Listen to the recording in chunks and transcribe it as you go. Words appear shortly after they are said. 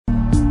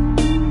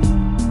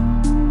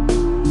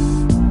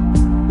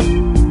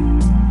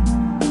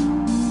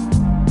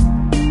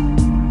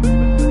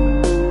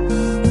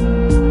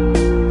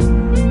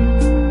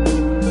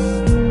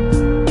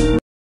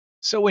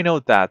So we know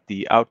that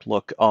the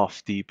outlook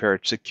of the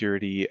Parrot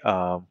security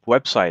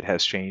website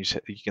has changed.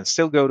 You can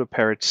still go to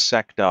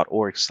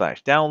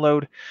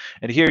parrotsec.org/download,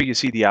 and here you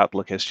see the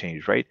outlook has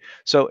changed, right?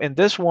 So in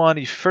this one,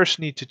 you first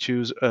need to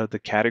choose the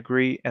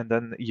category, and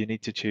then you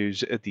need to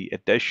choose the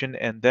edition,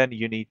 and then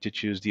you need to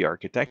choose the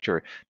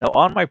architecture. Now,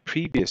 on my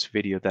previous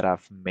video that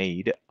I've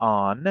made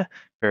on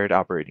Parrot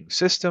operating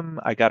system,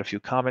 I got a few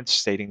comments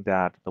stating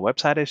that the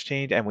website has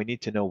changed, and we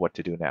need to know what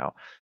to do now.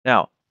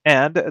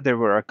 And there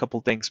were a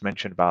couple things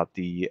mentioned about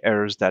the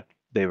errors that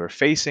they were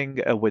facing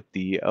with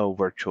the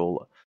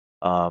virtual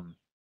um,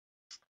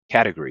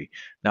 category.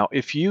 Now,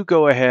 if you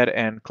go ahead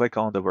and click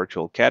on the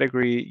virtual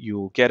category,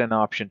 you'll get an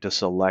option to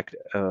select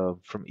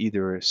from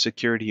either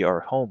security or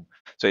home.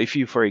 So if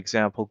you, for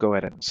example, go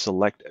ahead and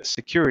select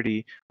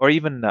security, or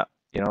even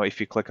if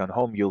you click on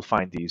home, you'll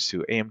find these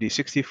two: AMD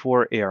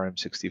 64, ARM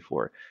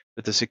 64.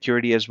 With the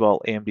security as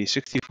well, AMD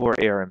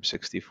 64, ARM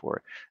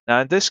 64. Now,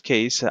 in this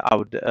case,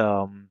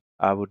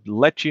 I would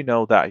let you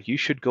know that you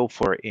should go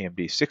for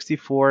AMD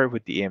 64.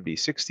 With the AMD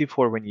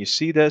 64, when you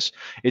see this,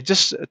 it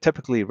just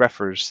typically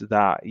refers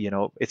that,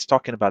 it's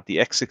talking about the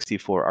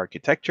x64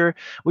 architecture,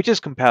 which is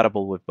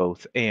compatible with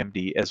both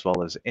AMD as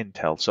well as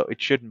Intel. So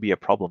it shouldn't be a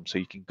problem. So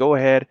you can go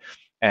ahead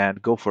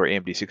and go for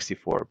AMD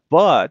 64.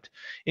 But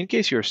in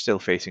case you're still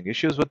facing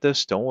issues with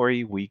this, don't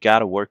worry, we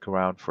got a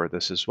workaround for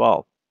this as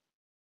well.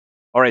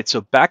 All right, so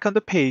back on the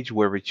page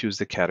where we choose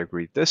the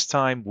category, this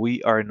time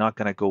we are not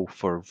going to go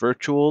for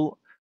virtual,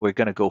 we're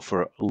going to go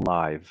for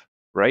live,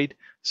 right?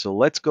 So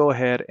let's go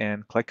ahead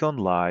and click on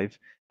live,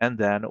 and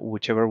then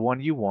whichever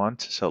one you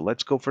want. So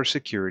let's go for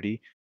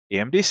security,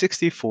 AMD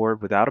 64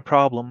 without a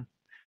problem.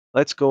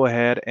 Let's go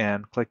ahead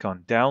and click on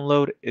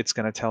download. It's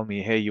going to tell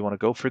me, hey, you want to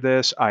go for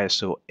this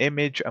ISO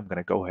image. I'm going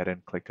to go ahead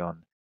and click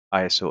on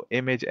ISO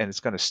image, and it's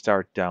going to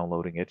start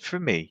downloading it for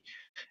me.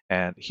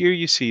 And here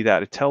you see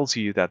that it tells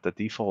you that the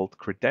default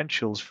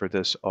credentials for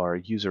this are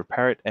user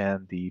Parrot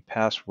and the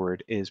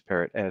password is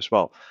Parrot as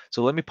well.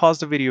 So let me pause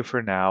the video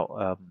for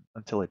now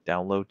until it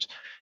downloads.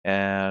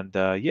 And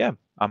yeah,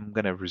 I'm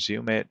going to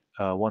resume it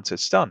once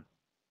it's done.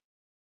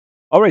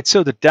 All right,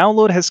 so the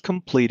download has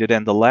completed,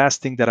 and the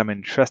last thing that I'm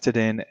interested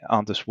in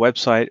on this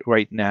website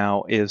right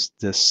now is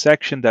the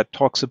section that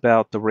talks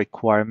about the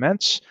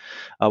requirements.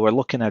 We're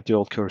looking at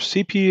dual core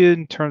CPU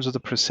in terms of the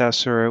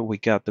processor. We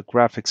got the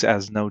graphics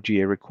as no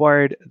GA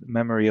required,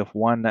 memory of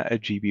 1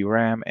 GB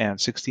RAM, and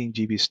 16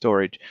 GB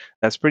storage.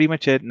 That's pretty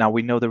much it. Now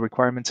we know the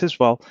requirements as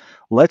well.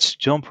 Let's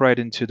jump right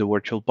into the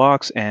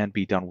VirtualBox and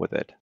be done with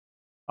it.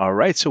 All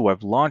right, so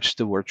I've launched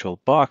the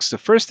VirtualBox. The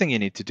first thing you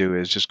need to do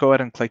is just go ahead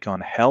and click on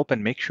Help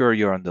and make sure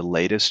you're on the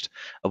latest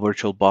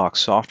VirtualBox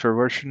software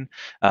version.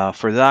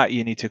 For that,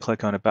 you need to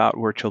click on About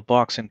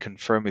VirtualBox and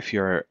confirm if you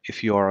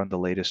are on the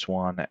latest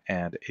one.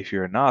 And if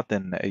you're not,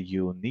 then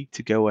you'll need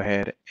to go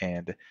ahead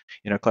and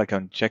click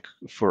on Check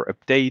for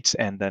Updates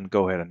and then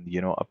go ahead and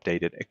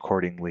update it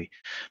accordingly.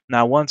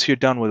 Now, once you're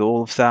done with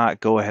all of that,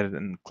 go ahead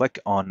and click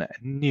on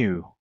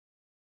New.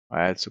 All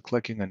right, so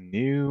clicking on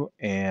New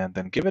and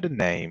then give it a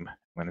name.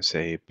 I'm going to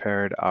say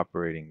Parrot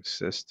Operating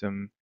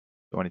System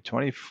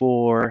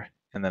 2024,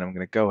 and then I'm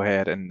going to go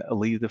ahead and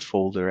leave the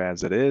folder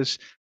as it is.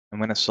 I'm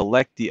going to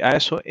select the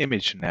ISO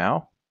image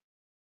now.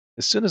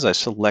 As soon as I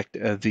select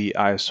the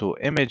ISO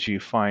image, you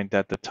find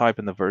that the type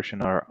and the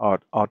version are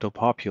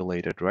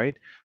auto-populated, right?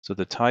 So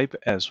the type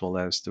as well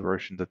as the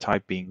version, the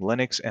type being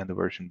Linux and the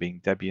version being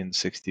Debian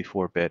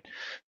 64-bit.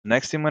 The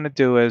next thing I'm going to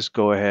do is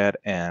go ahead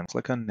and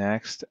click on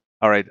Next.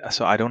 All right,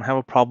 so I don't have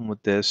a problem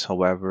with this.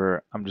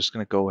 However, I'm just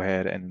going to go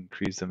ahead and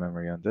increase the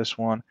memory on this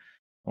one.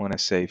 I'm going to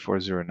say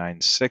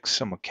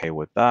 4096. I'm okay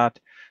with that.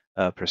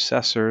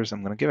 Processors,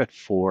 I'm going to give it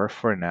 4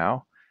 for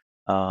now.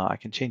 I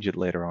can change it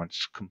later on.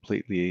 It's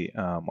completely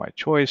my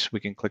choice.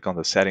 We can click on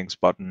the settings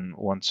button.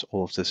 Once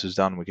all of this is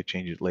done, we can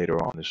change it later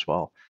on as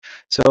well.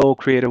 So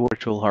create a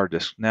virtual hard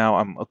disk. Now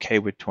I'm okay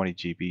with 20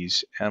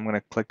 GBs. And I'm going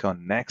to click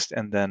on next,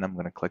 and then I'm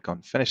going to click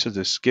on finish. So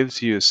this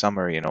gives you a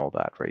summary and all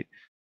that, right?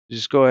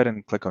 Just go ahead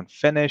and click on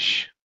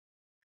finish.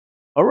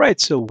 All right,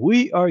 so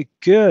we are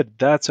good.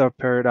 That's our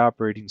Parrot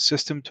operating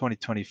system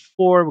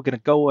 2024. We're going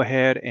to go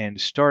ahead and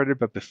start it.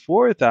 But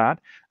before that,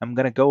 I'm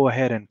going to go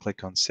ahead and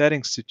click on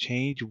settings to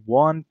change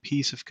one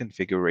piece of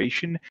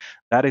configuration.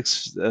 That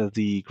is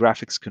the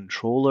graphics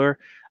controller.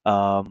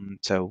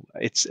 So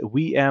it's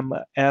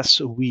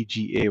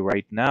VMSVGA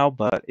right now,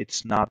 but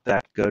it's not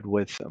that good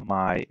with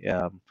my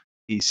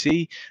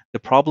PC. The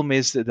problem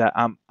is that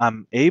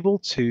I'm able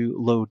to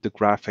load the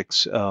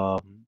graphics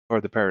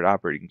for the Parrot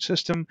operating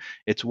system.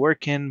 It's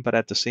working, but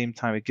at the same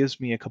time, it gives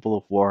me a couple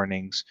of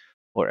warnings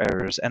or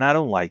errors, and I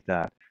don't like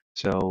that.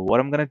 So what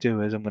I'm going to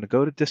do is I'm going to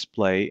go to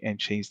display and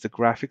change the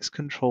graphics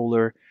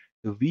controller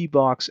to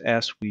VBox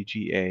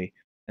SVGA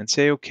and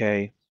say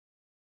OK.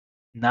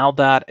 Now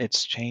that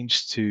it's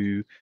changed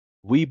to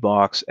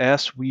VBox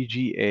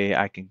SVGA,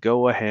 I can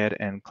go ahead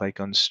and click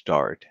on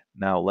Start.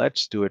 Now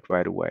let's do it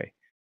right away.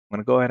 I'm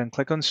going to go ahead and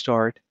click on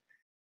Start,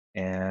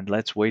 and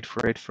let's wait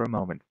for it for a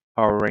moment.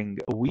 Powering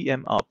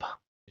VM up.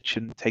 It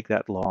shouldn't take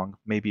that long,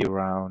 maybe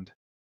around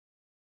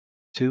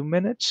 2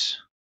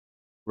 minutes.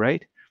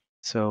 right?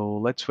 So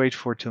let's wait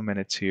for 2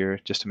 minutes here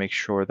just to make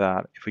sure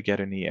that if we get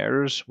any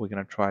errors, we're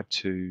going to try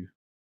to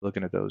look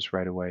into those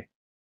right away.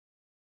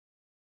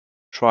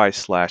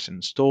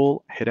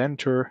 Try/install, hit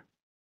enter,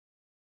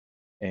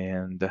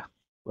 and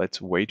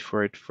let's wait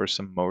for it for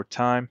some more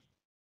time.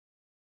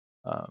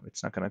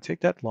 It's not going to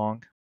take that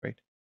long, right?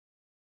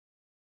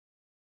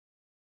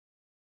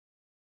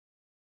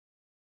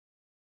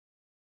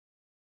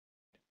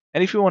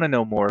 And if you want to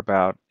know more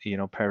about,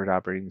 Parrot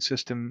operating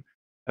system,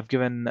 I've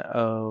given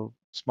a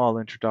small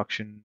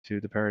introduction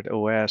to the Parrot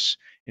OS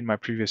in my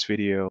previous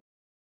video.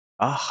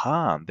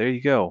 Aha, there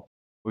you go.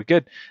 We're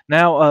good.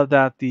 Now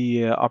that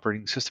the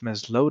operating system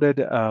is loaded,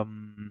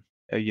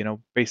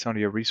 based on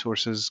your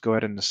resources, go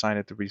ahead and assign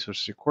it the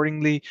resources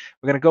accordingly.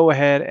 We're going to go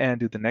ahead and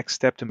do the next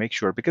step to make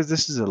sure, because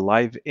this is a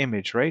live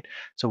image, right?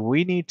 So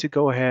we need to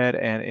go ahead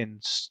and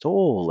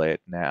install it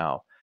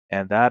now.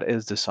 And that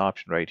is this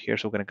option right here.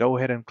 So we're going to go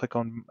ahead and click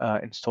on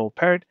install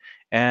Parrot,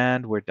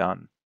 and we're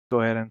done.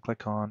 Go ahead and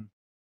click on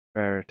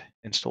Parrot,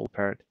 install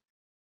Parrot.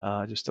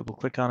 Just double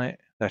click on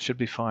it. That should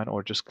be fine,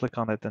 or just click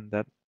on it and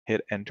then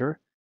hit enter.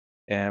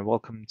 And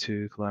welcome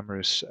to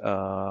Glamorous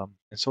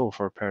install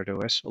for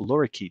ParrotOS, a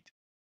lorikeet.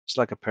 It's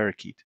like a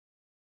parakeet,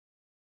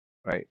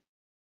 right?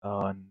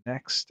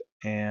 Next,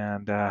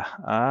 and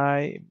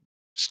I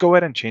just go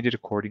ahead and change it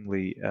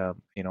accordingly,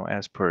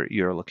 as per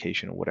your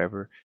location or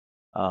whatever.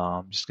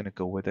 I'm just gonna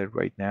go with it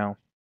right now.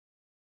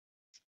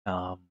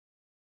 Um,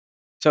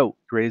 so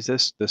erase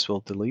this. This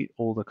will delete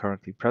all the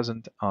currently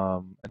present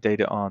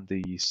data on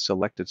the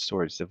selected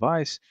storage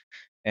device.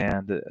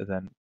 And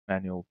then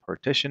manual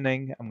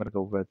partitioning. I'm going to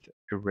go with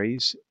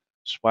erase,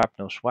 swap,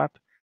 no swap,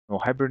 no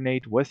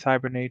hibernate, with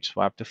hibernate,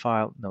 swap to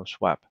file, no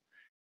swap.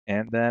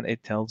 And then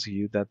it tells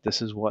you that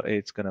this is what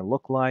it's going to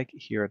look like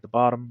here at the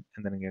bottom.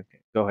 And then you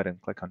go ahead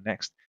and click on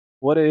next.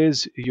 What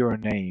is your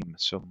name?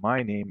 So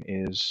my name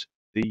is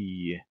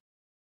the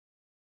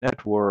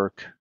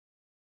Network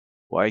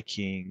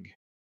Viking.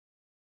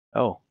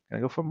 Oh, can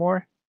I go for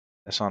more?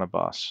 Asana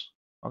boss.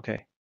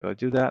 Okay, do I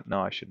do that?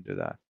 No, I shouldn't do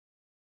that.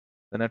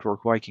 The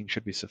Network Viking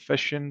should be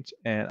sufficient.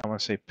 And I want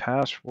to say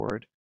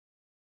password.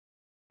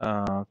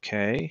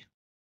 Okay.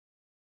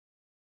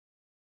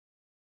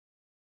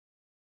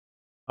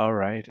 All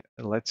right.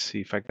 Let's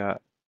see if I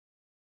got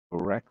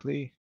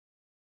correctly.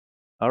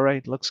 All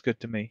right. Looks good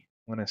to me.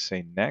 I'm going to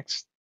say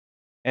next.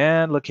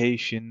 And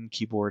location,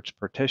 keyboards,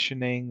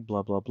 partitioning,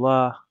 blah, blah,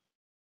 blah.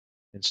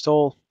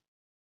 Install.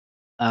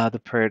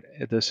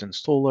 This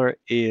installer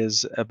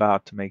is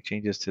about to make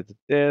changes to the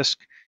disk.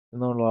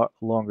 You'll no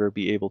longer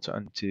be able to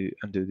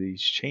undo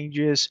these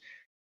changes.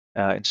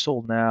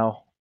 Install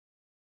now.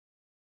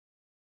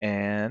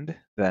 And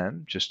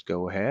then just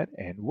go ahead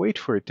and wait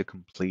for it to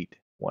complete.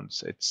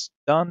 Once it's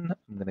done,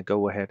 I'm going to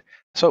go ahead.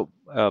 So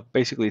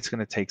basically, it's going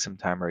to take some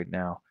time right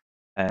now.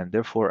 And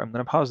therefore, I'm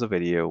going to pause the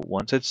video.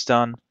 Once it's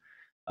done,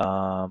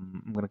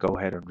 I'm going to go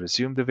ahead and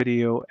resume the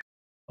video.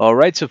 All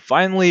right, so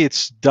finally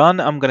it's done.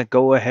 I'm going to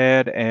go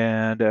ahead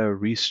and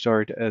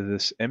restart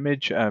this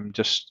image. I'm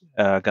just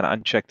going to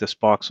uncheck this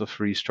box of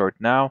restart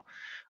now. I'm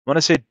going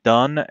to say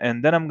done,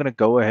 and then I'm going to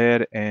go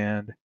ahead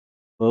and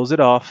close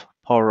it off,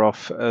 power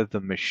off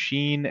the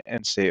machine,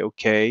 and say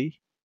OK.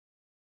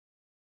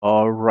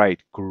 All right,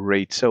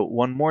 great. So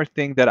one more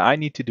thing that I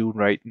need to do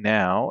right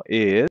now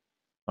is,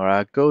 all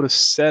right, go to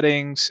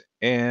settings,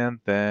 and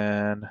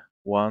then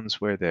once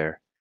we're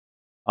there,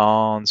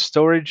 on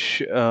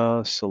storage,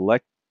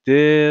 select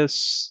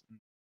this,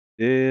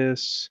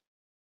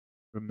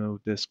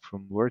 remove disk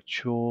from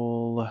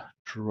virtual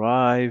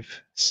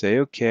drive, say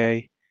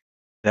OK.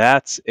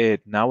 That's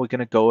it. Now we're going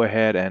to go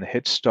ahead and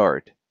hit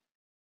start.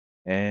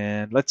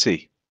 And let's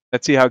see.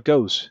 Let's see how it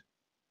goes.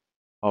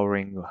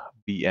 Powering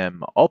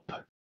VM up.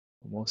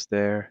 Almost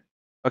there.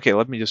 Okay,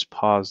 let me just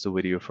pause the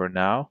video for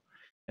now.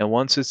 And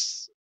once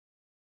it's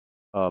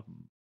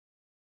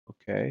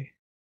okay.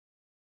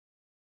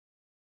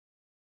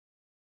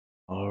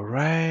 All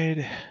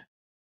right.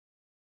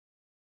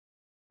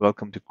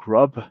 Welcome to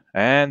Grub.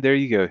 And there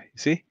you go. You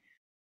see?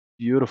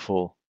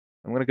 Beautiful.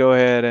 I'm gonna go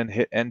ahead and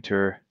hit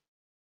enter.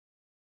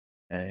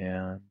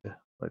 And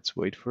let's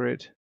wait for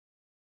it.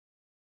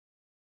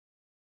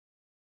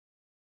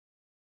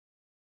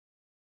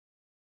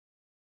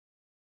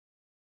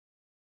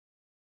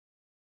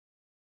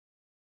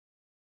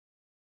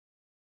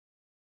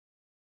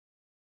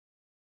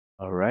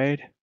 All right.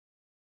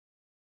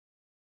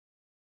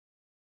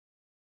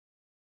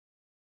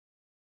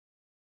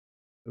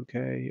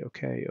 Okay.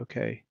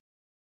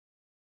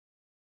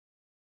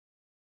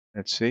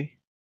 Let's see.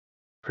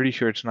 Pretty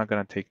sure it's not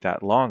gonna take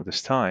that long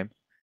this time.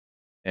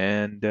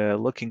 And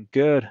looking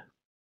good.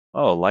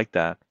 Oh, like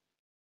that.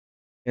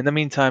 In the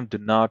meantime, do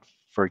not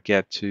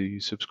forget to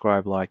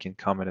subscribe, like, and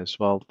comment as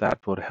well.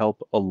 That would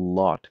help a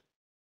lot.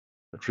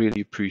 I'd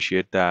really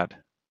appreciate that.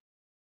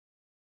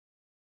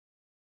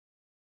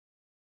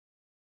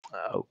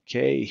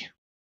 Okay.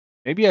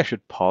 Maybe I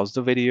should pause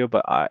the video,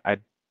 but I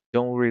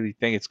don't really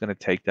think it's going to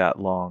take that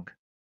long.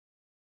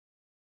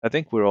 I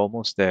think we're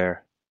almost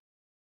there.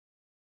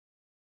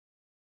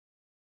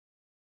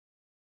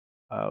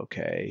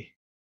 Okay,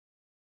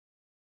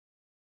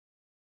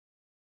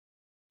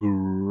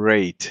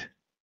 great.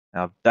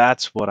 Now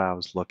that's what I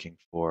was looking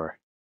for.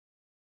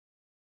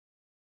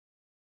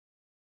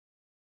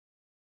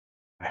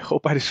 I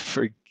hope I didn't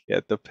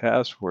forget the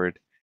password.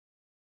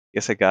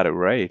 Guess I got it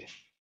right.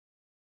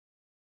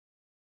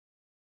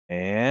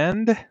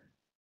 And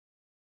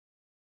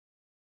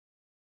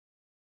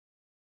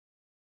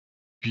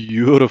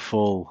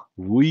beautiful.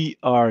 We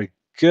are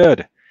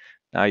good.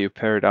 Now your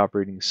Parrot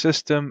operating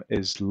system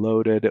is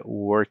loaded,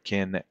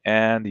 working,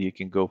 and you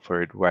can go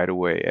for it right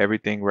away.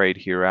 Everything right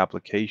here,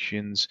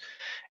 applications,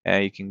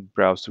 and you can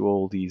browse through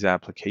all these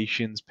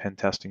applications, pen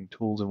testing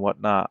tools and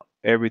whatnot,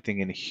 everything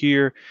in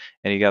here.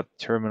 And you got the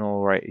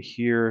terminal right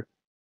here.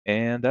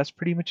 And that's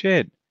pretty much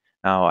it.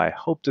 Now, I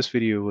hope this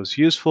video was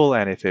useful.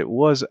 And if it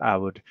was, I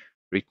would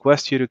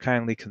request you to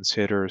kindly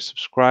consider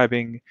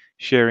subscribing,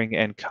 sharing,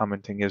 and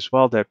commenting as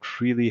well. That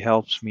really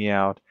helps me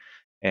out.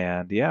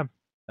 And yeah,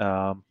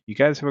 you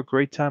guys have a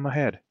great time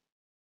ahead.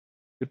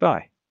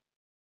 Goodbye.